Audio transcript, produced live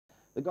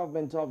The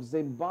government of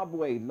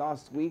Zimbabwe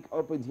last week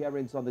opened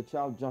hearings on the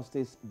Child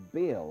Justice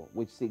Bill,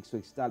 which seeks to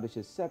establish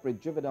a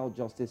separate juvenile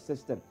justice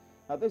system.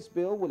 Now, this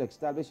bill will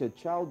establish a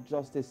child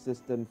justice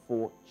system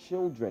for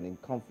children in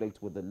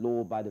conflict with the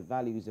law by the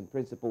values and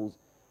principles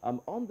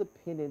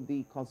underpinning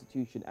the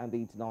Constitution and the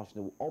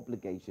international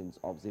obligations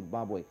of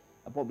Zimbabwe.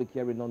 A public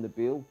hearing on the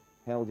bill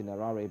held in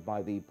Harare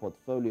by the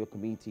Portfolio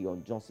Committee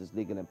on Justice,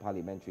 Legal and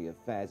Parliamentary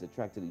Affairs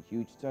attracted a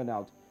huge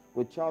turnout,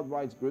 with child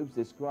rights groups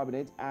describing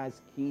it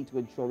as key to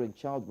ensuring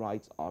child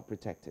rights are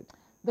protected.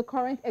 The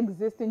current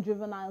existing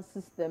juvenile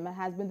system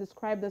has been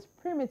described as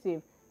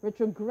primitive,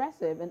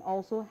 retrogressive, and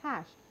also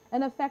harsh,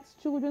 and affects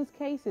children's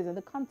cases in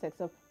the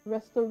context of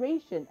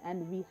restoration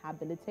and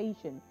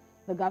rehabilitation.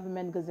 The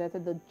government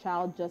gazetted the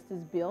Child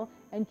Justice Bill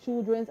and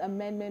Children's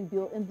Amendment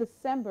Bill in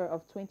December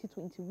of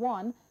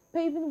 2021,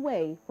 paving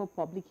way for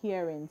public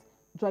hearings.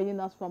 Joining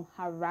us from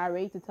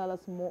Harare to tell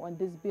us more on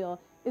this bill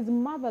is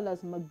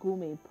Marvelous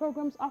Magume,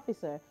 Programs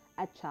Officer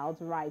at Child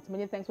Rights.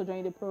 Many thanks for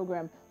joining the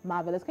program,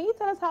 Marvelous. Can you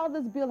tell us how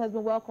this bill has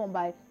been welcomed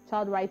by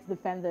child rights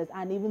defenders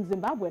and even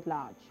Zimbabwe at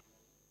large?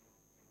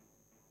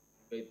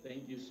 Okay,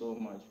 thank you so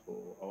much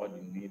for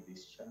awarding me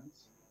this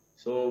chance.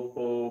 So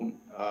for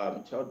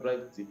child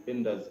rights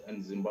defenders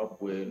and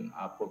Zimbabwean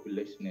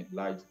population at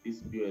large,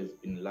 this bill has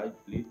been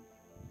largely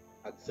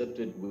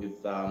accepted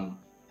with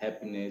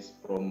happiness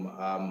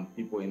from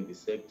people in the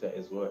sector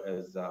as well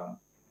as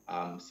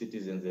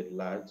citizens at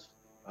large.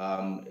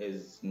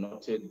 As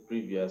noted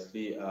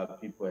previously,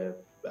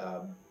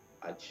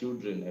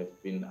 children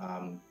have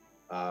been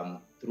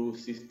through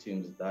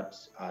systems that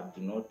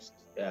do not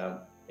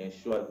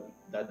ensure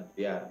that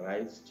their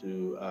rights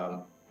to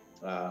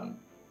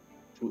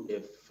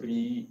a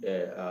free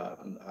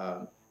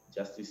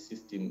justice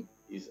system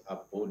is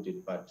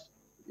upholded. But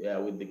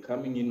with the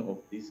coming in of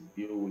this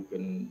bill, we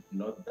can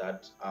note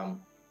that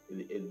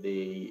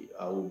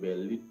there will be a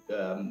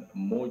little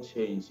more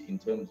change in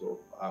terms of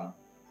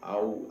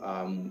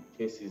how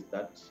cases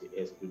that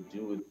has to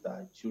do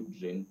with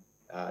children,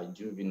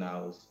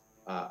 juveniles,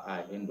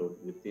 are handled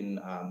within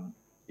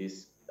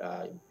this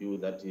bill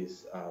that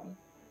is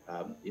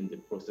in the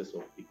process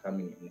of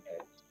becoming an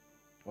act.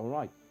 All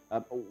right.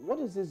 What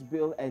does this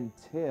bill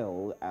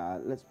entail?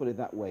 Let's put it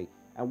that way.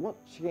 And what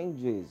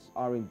changes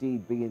are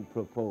indeed being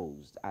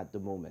proposed at the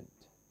moment?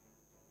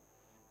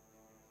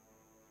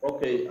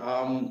 Okay,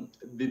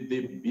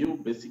 the bill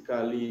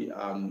basically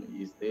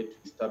is there to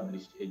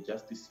establish a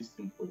justice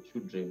system for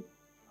children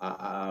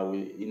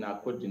in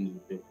accordance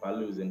with the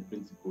values and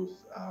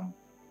principles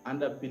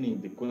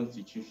underpinning the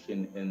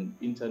Constitution and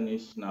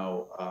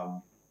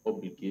international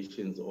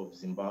obligations of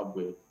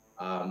Zimbabwe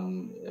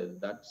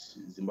that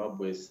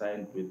Zimbabwe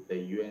signed with the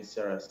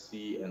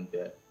UNCRC and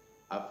the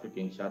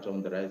African Charter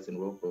on the Rights and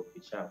Welfare of the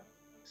Child.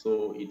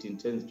 So it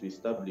intends to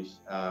establish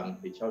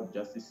a child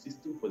justice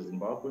system for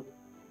Zimbabwe,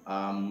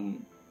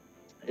 and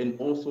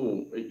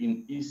also,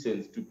 in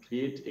essence, to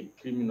create a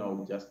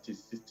criminal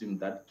justice system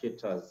that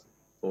caters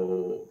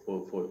for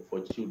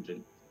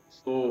children.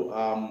 So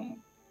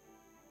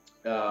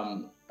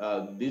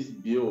this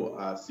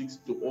bill seeks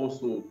to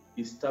also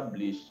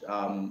establish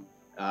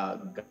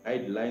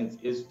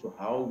guidelines as to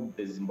how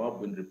the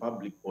Zimbabwean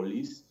Republic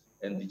Police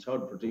and the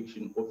child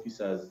protection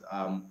officers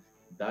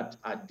that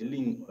are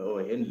dealing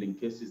or handling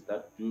cases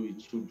that do with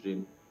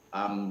children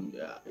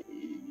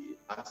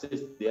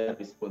assess their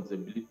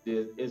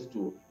responsibilities as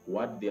to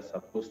what they're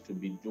supposed to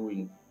be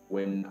doing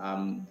when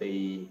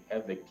they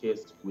have a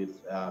case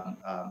with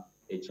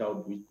a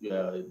child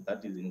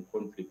that is in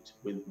conflict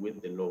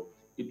with the law.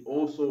 It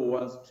also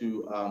wants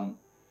to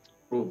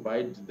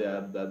provide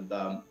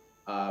the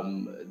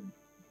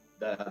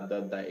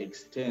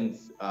extent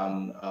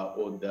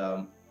or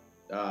the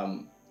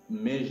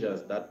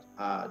measures that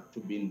are to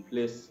be in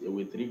place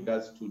with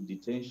regards to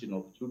detention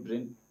of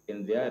children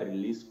and their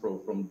release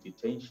from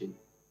detention.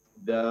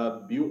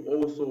 The bill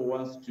also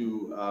wants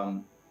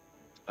to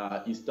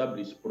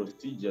establish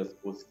procedures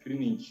for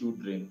screening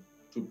children,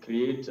 to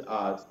create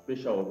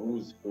special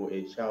rules for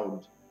a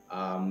child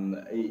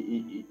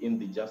in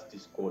the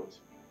justice court.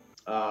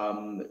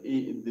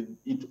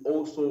 It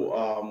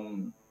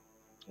also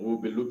will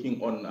be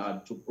looking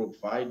on to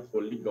provide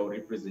for legal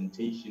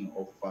representation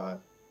of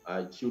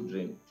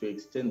children, to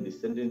extend the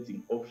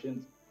sentencing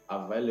options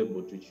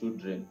available to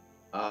children,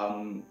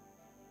 and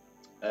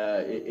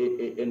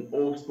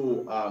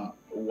also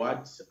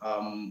what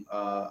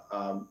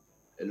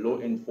law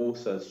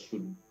enforcers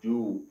should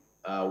do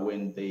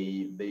when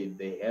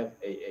they have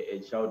a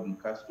child in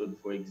custody.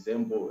 For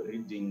example,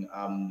 reading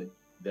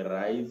the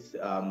rights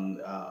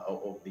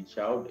of the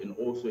child, and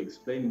also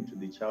explaining to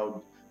the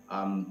child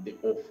the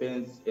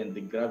offense and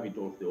the gravity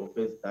of the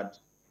offense that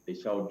the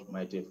child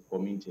might have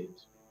committed.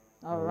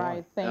 All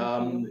right, thank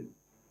you.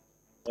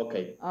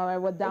 Okay. All right,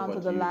 we're down to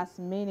the last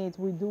minute.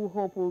 We do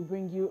hope we'll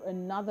bring you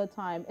another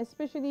time,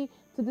 especially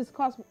to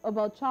discuss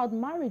about child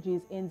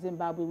marriages in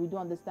Zimbabwe. We do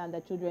understand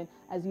that children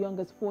as young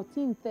as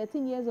 14,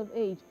 13 years of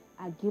age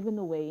are given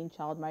away in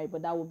child marriage,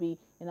 but that will be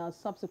in our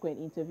subsequent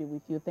interview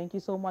with you. Thank you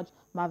so much,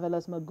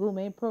 Marvelous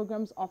Magume,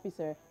 Programs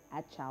Officer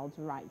at child's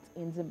rights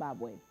in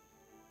Zimbabwe.